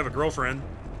already have a girlfriend.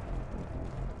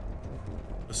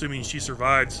 Assuming she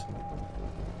survived.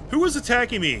 Who was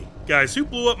attacking me? Guys, who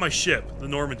blew up my ship, the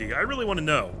Normandy? I really want to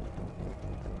know.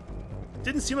 It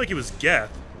didn't seem like it was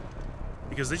Geth.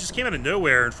 Because they just came out of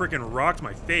nowhere and freaking rocked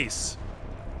my face.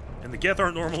 And the Geth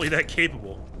aren't normally that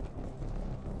capable.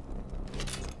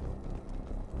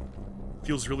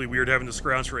 Feels really weird having to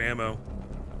scrounge for ammo.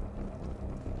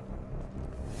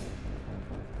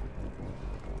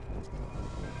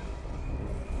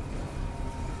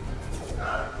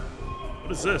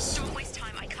 What is this? Don't waste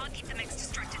time. I can't keep the mechs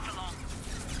distracted for long.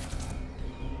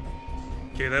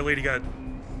 Okay, that lady got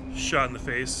shot in the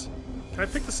face. Can I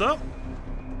pick this up?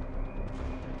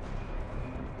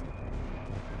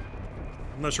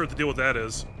 I'm not sure what the deal with that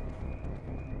is.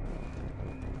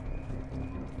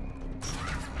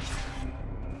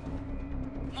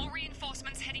 More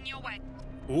reinforcements heading your way.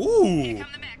 Ooh! Here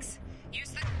come the mechs.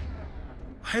 Use the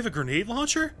I have a grenade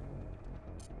launcher?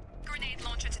 grenade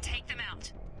launcher to take them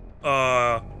out.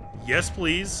 Yes,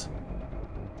 please.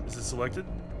 Is it selected?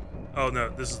 Oh, no,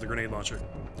 this is the grenade launcher.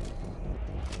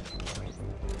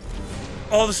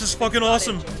 Oh, this is fucking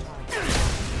awesome.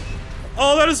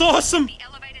 Oh, that is awesome. The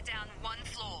elevator down 1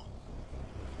 floor.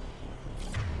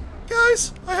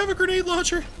 Guys, I have a grenade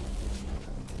launcher.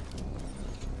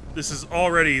 This is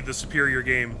already the superior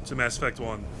game to Mass Effect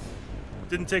 1.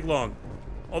 Didn't take long.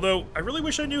 Although, I really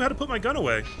wish I knew how to put my gun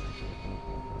away.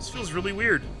 This feels really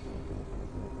weird.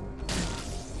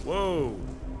 Whoa.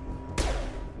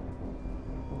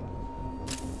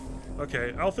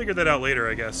 Okay, I'll figure that out later,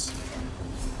 I guess.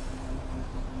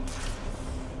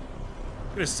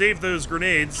 I'm gonna save those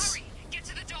grenades. Hurry, get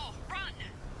to the door. Run.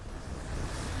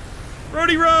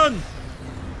 Brody, run!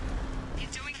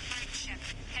 You're doing great, Shep.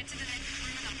 Head to the next room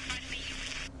and I'll try to meet you.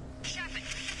 Shepard,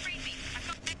 free me. I've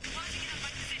got mechs closing in on my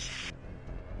position.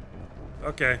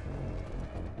 Okay.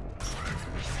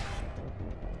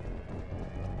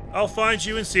 I'll find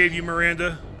you and save you,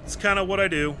 Miranda. It's kind of what I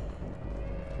do.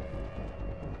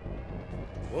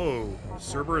 Whoa.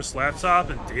 Cerberus laptop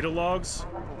and data logs?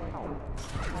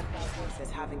 Forces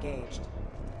have engaged.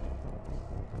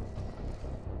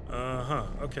 Uh-huh,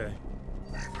 okay.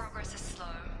 Progress is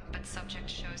slow, but subject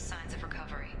shows signs of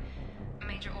recovery.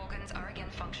 Major organs are again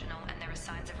functional, and there are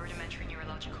signs of rudimentary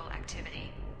neurological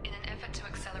activity. In an effort to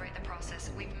accelerate the process,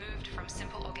 we've moved from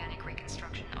simple organic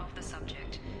reconstruction of the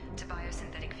subject to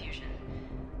biosynthetic fusion.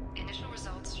 Initial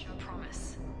results show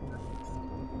promise.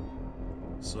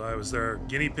 So I was their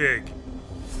guinea pig.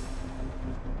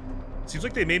 Seems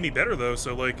like they made me better, though,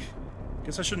 so, like,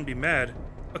 guess I shouldn't be mad.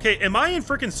 Okay, am I in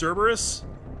frickin' Cerberus?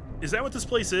 Is that what this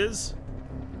place is?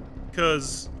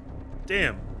 Because,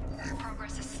 damn.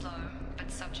 Progress is slow, but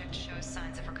subject shows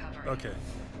signs of recovery. Okay.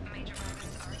 Major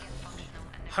organs are again functional,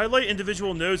 and Highlight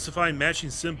individual nodes to find matching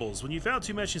symbols. When you found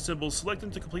 2 matching symbols, select them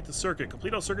to complete the circuit.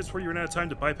 Complete all circuits before you run out of time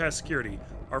to bypass security.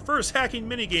 Our first hacking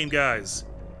minigame, guys.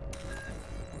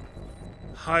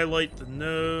 Highlight the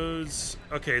nodes.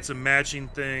 Okay, it's a matching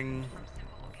thing.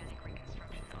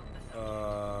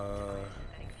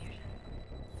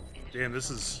 Damn, this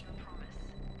is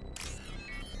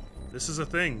a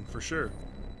thing, for sure. Okay,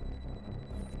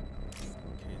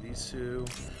 these two.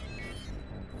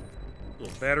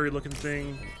 Little battery-looking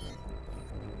thing.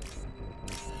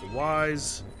 The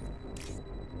Ys.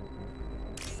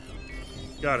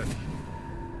 Got it.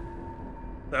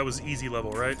 That was easy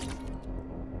level, right?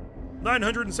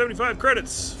 975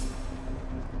 credits!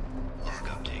 Log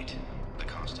update. The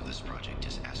cost of this project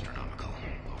is astronomical.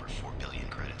 Over 4 billion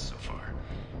credits so far.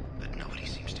 But nobody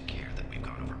seems to care that we've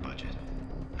gone over budget.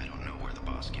 I don't know where the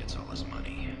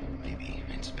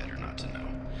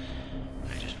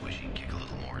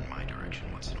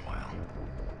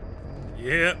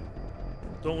Yep.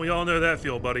 Don't we all know that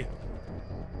feel, buddy?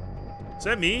 Is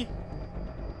that me?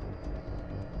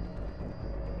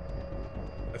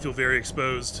 I feel very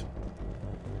exposed.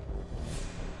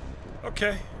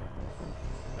 Okay.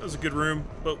 That was a good room,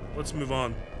 but let's move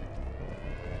on.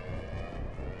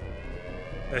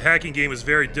 That hacking game is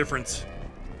very different.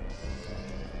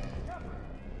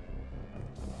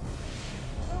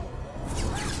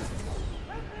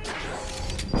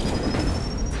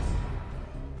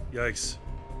 Yikes.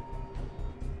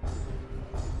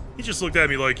 He just looked at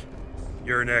me like,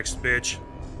 "You're next, bitch."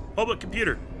 Public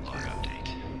computer. Log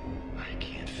update. I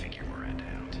can't figure Miranda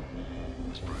out.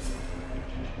 Was progress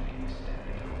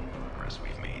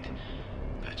we've made.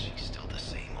 Bet she's still the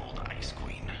same old Ice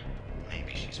Queen.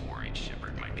 Maybe she's worried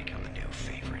Shepard might become the new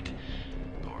favorite.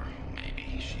 Or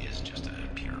maybe she is just a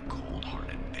pure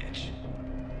cold-hearted bitch.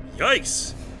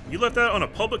 Yikes! You left that on a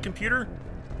public computer?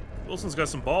 Wilson's got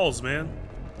some balls, man.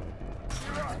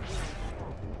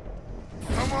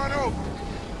 Come on over.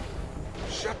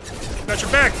 Got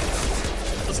your back.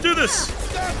 Let's do this.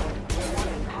 What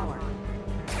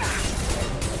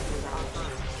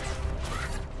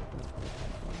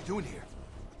are you doing here? I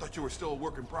thought you were still a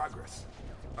work in progress.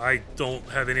 I don't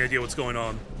have any idea what's going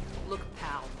on. Look,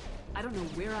 pal. I don't know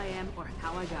where I am or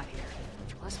how I got here.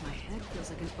 Plus, my head feels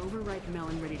like an overripe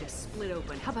melon ready to split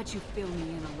open. How about you fill me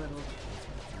in a little?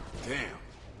 Damn.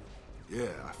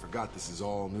 Yeah, I forgot this is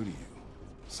all new to you.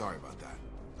 Sorry about that.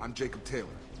 I'm Jacob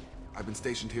Taylor. I've been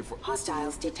stationed here for—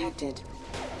 Hostiles detected.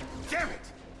 Damn it!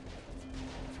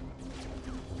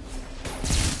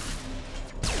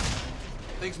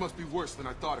 Things must be worse than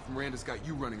I thought if Miranda's got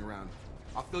you running around.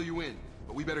 I'll fill you in,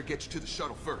 but we better get you to the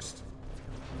shuttle first.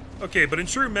 Okay, but in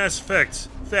true Mass Effect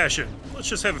fashion, let's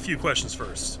just have a few questions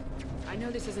first. I know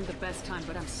this isn't the best time,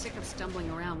 but I'm sick of stumbling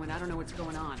around when I don't know what's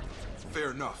going on.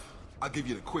 Fair enough. I'll give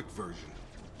you the quick version.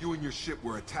 You and your ship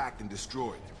were attacked and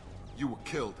destroyed. You were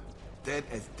killed. Dead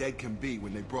as dead can be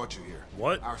when they brought you here.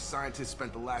 What? Our scientists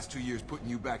spent the last 2 years putting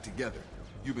you back together.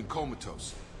 You've been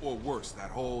comatose, or worse,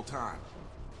 that whole time.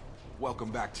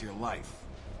 Welcome back to your life.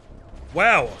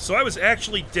 Wow, so I was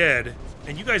actually dead,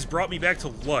 and you guys brought me back to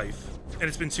life, and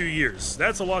it's been 2 years.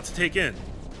 That's a lot to take in.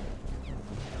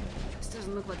 This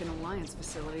doesn't look like an Alliance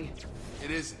facility.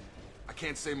 It isn't. I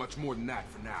can't say much more than that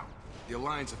for now. The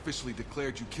Alliance officially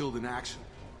declared you killed in action.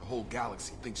 The whole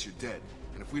galaxy thinks you're dead.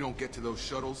 And if we don't get to those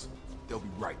shuttles, they'll be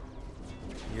right.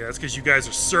 Yeah, that's because you guys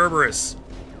are Cerberus.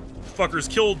 Fuckers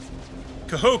killed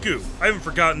Kahoku. I haven't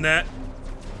forgotten that.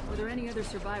 Were there any other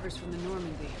survivors from the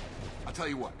Normandy? I'll tell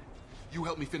you what. You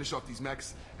help me finish off these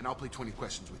mechs, and I'll play 20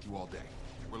 questions with you all day.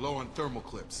 We're low on thermal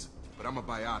clips, but I'm a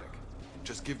biotic.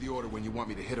 Just give the order when you want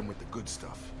me to hit them with the good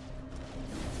stuff.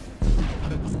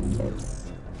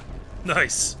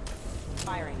 Nice.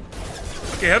 Firing.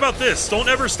 Okay, how about this? Don't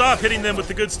ever stop hitting them with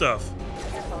the good stuff.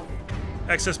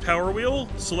 Access power wheel,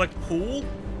 select pool,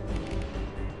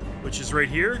 which is right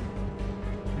here.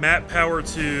 Map power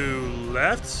to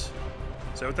left.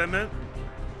 Is that what that meant?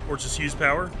 Or just use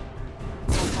power?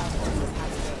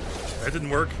 That didn't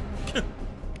work.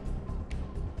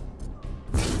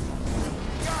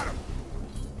 Got him.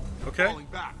 Okay. Falling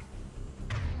back.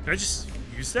 Can I just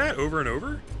use that over and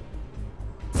over?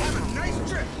 Have a nice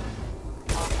trip.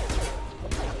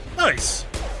 Nice.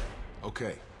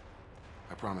 Okay.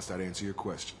 I promised I'd answer your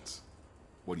questions.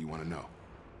 What do you want to know?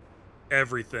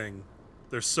 Everything.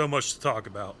 There's so much to talk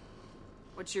about.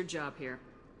 What's your job here?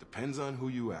 Depends on who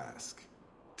you ask.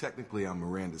 Technically, I'm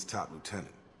Miranda's top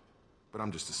lieutenant, but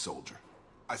I'm just a soldier.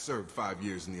 I served 5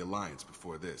 years in the Alliance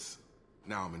before this.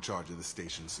 Now I'm in charge of the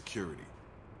station's security.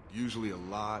 Usually a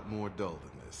lot more dull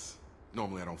than this.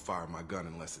 Normally I don't fire my gun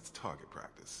unless it's target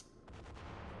practice.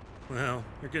 Well,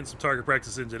 you're getting some target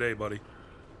practice in today, buddy.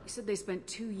 You said they spent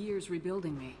 2 years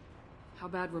rebuilding me. How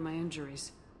bad were my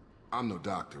injuries? I'm no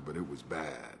doctor, but it was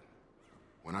bad.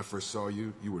 When I first saw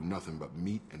you, you were nothing but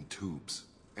meat and tubes.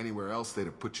 Anywhere else, they'd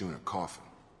have put you in a coffin.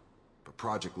 But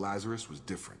Project Lazarus was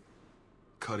different.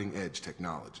 Cutting-edge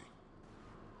technology.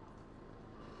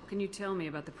 What can you tell me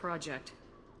about the project?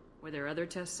 Were there other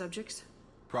test subjects?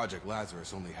 Project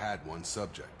Lazarus only had one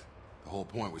subject. The whole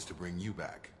point was to bring you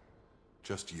back.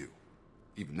 Just you.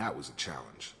 Even that was a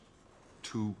challenge.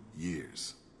 2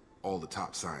 years. All the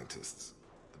top scientists.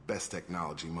 The best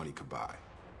technology money could buy.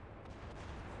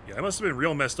 Yeah, I must have been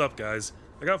real messed up, guys.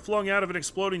 I got flung out of an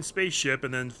exploding spaceship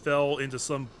and then fell into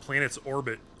some planet's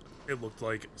orbit, it looked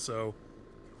like. So,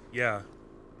 yeah.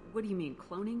 What do you mean,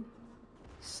 cloning?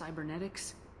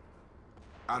 Cybernetics?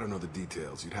 I don't know the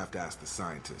details. You'd have to ask the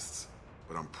scientists.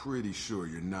 But I'm pretty sure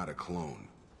you're not a clone.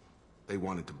 They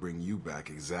wanted to bring you back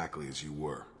exactly as you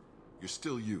were. You're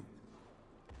still you.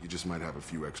 You just might have a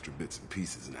few extra bits and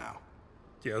pieces now.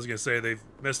 Yeah, I was gonna say, they've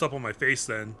messed up on my face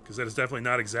then, because that is definitely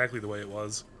not exactly the way it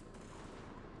was.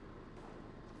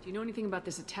 Do you know anything about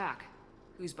this attack?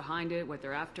 Who's behind it, what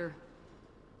they're after?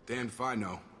 Damned if I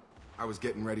know. I was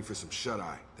getting ready for some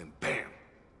shut-eye, then bam!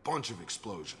 Bunch of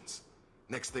explosions.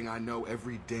 Next thing I know,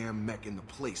 every damn mech in the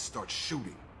place starts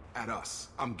shooting at us.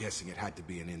 I'm guessing it had to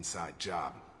be an inside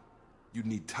job. You'd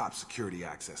need top security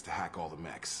access to hack all the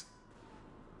mechs.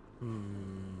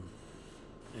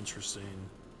 Interesting.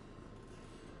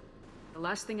 The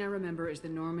last thing I remember is the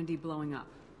Normandy blowing up.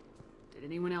 Did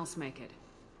anyone else make it?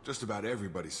 Just about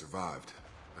everybody survived.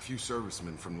 A few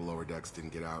servicemen from the lower decks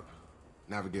didn't get out.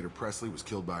 Navigator Presley was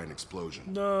killed by an explosion.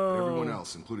 No. But everyone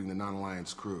else, including the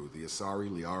non-Alliance crew, the Asari,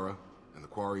 Liara, and the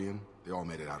Quarian, they all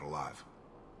made it out alive.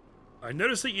 I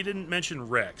noticed that you didn't mention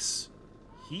Rex.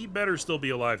 He better still be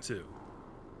alive too.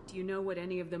 Do you know what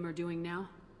any of them are doing now?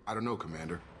 I don't know,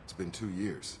 Commander. It's been 2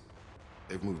 years.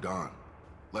 They've moved on.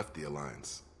 Left the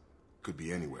Alliance. Could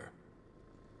be anywhere.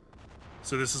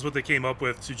 So this is what they came up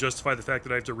with to justify the fact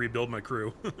that I have to rebuild my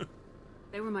crew.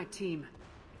 They were my team.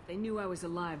 If they knew I was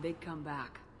alive, they'd come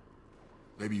back.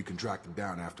 Maybe you can track them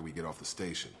down after we get off the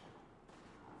station.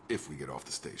 If we get off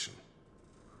the station.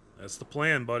 That's the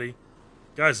plan, buddy.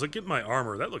 Guys, look at my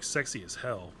armor. That looks sexy as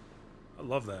hell. I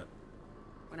love that.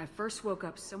 When I first woke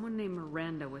up, someone named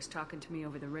Miranda was talking to me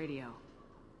over the radio.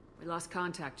 We lost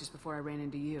contact just before I ran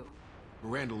into you.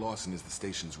 Miranda Lawson is the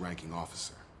station's ranking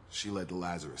officer. She led the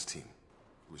Lazarus team.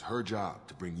 It was her job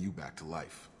to bring you back to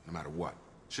life, no matter what.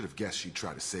 Should have guessed she'd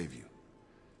try to save you.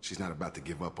 She's not about to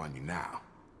give up on you now.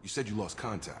 You said you lost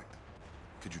contact.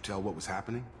 Could you tell what was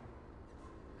happening?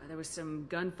 There was some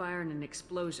gunfire and an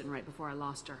explosion right before I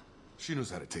lost her. She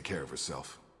knows how to take care of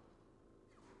herself.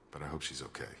 But I hope she's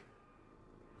okay.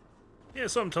 Yeah,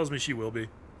 something tells me she will be.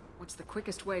 What's the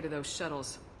quickest way to those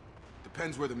shuttles?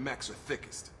 Depends where the mechs are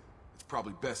thickest. It's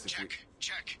probably best if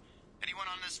Check. Anyone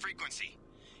on this frequency?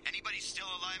 Anybody still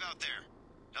alive out there?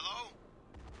 Hello?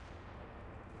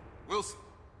 Wilson,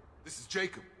 this is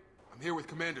Jacob. I'm here with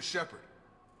Commander Shepard.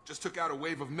 Just took out a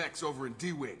wave of mechs over in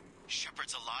D-Wing.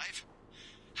 Shepard's alive?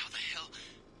 How the hell?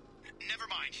 Never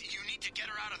mind. You need to get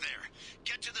her out of there.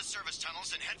 Get to the service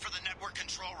tunnels and head for the network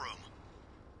control room.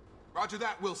 Roger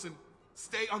that, Wilson.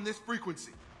 Stay on this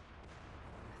frequency.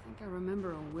 I think I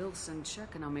remember a Wilson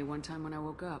checking on me one time when I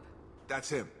woke up. That's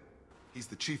him. He's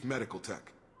the chief medical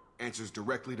tech. Answers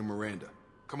directly to Miranda.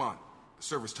 Come on. The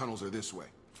service tunnels are this way.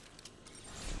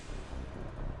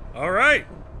 Alright.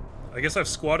 I guess I've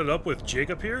squatted up with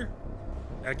Jacob here.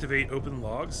 Activate open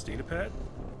logs, datapad.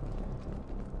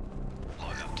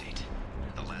 Log update.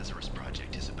 The Lazarus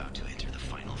project is about to enter the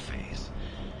final phase.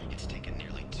 It's taken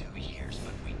nearly 2 years,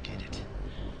 but we did it.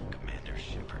 Commander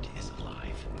Shepard is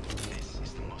alive. This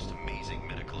is the most amazing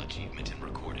medical achievement in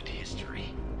recorded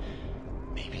history.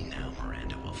 Maybe now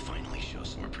Miranda will finally show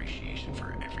some appreciation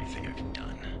for everything I've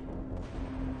done.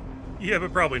 Yeah,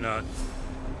 but probably not.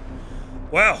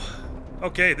 Wow.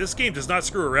 Okay, this game does not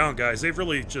screw around, guys. They've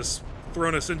really just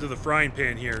thrown us into the frying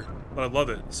pan here, but I love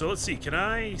it. So let's see, can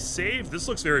I save? This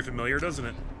looks very familiar, doesn't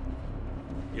it?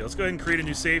 Yeah, let's go ahead and create a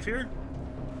new save here.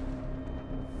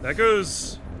 That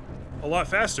goes a lot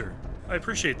faster. I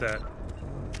appreciate that.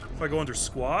 If I go under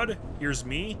squad, here's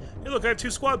me. Hey, look, I have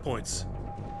 2 squad points.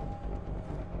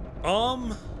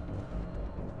 I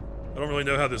don't really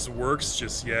know how this works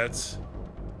just yet.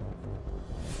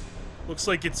 Looks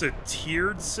like it's a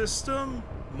tiered system.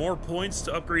 More points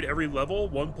to upgrade every level.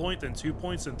 1 point, then 2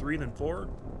 points, then 3, then 4.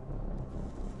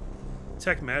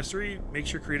 Tech mastery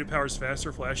makes your creative powers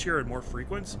faster, flashier, and more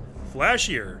frequent.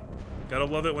 Flashier! Gotta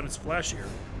love it when it's flashier.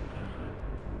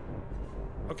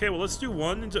 Okay, well, let's do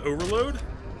 1 into overload.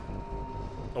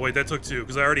 Oh wait, that took 2,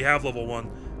 because I already have level 1.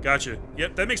 Gotcha.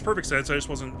 Yep, that makes perfect sense. I just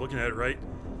wasn't looking at it right.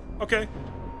 Okay.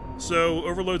 So,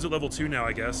 overload's at level 2 now,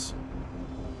 I guess.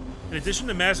 In addition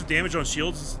to massive damage on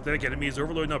shields and synthetic enemies,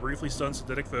 overload now briefly stuns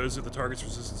synthetic foes if the target's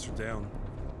resistance are down.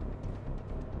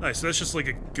 Nice, so that's just like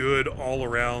a good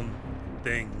all-around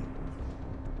thing.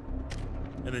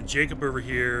 And then Jacob over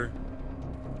here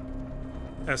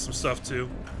has some stuff too.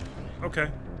 Okay.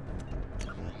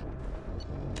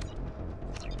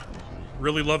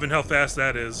 Really loving how fast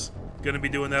that is. Gonna be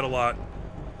doing that a lot.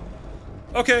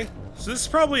 Okay, so this is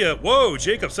probably a... Whoa,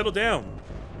 Jacob, settle down.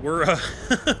 We're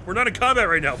not in combat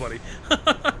right now, buddy.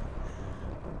 The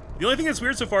only thing that's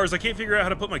weird so far is I can't figure out how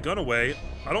to put my gun away.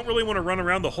 I don't really want to run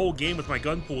around the whole game with my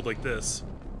gun pulled like this.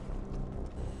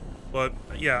 But,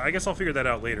 yeah, I guess I'll figure that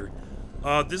out later.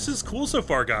 This is cool so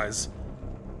far, guys.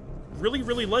 Really,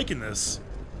 really liking this.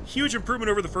 Huge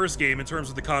improvement over the first game in terms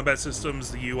of the combat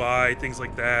systems, the UI, things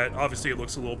like that. Obviously, it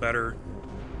looks a little better.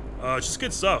 It's just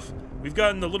good stuff. We've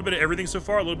gotten a little bit of everything so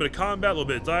far, a little bit of combat, a little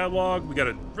bit of dialogue. We got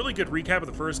a really good recap of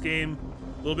the first game,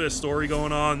 a little bit of story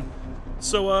going on.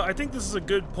 So I think this is a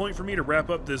good point for me to wrap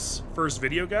up this first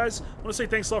video, guys. I want to say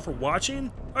thanks a lot for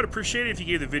watching. I'd appreciate it if you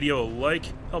gave the video a like,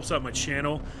 helps out my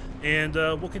channel. And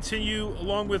we'll continue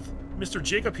along with Mr.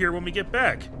 Jacob here when we get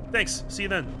back. Thanks, see you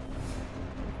then.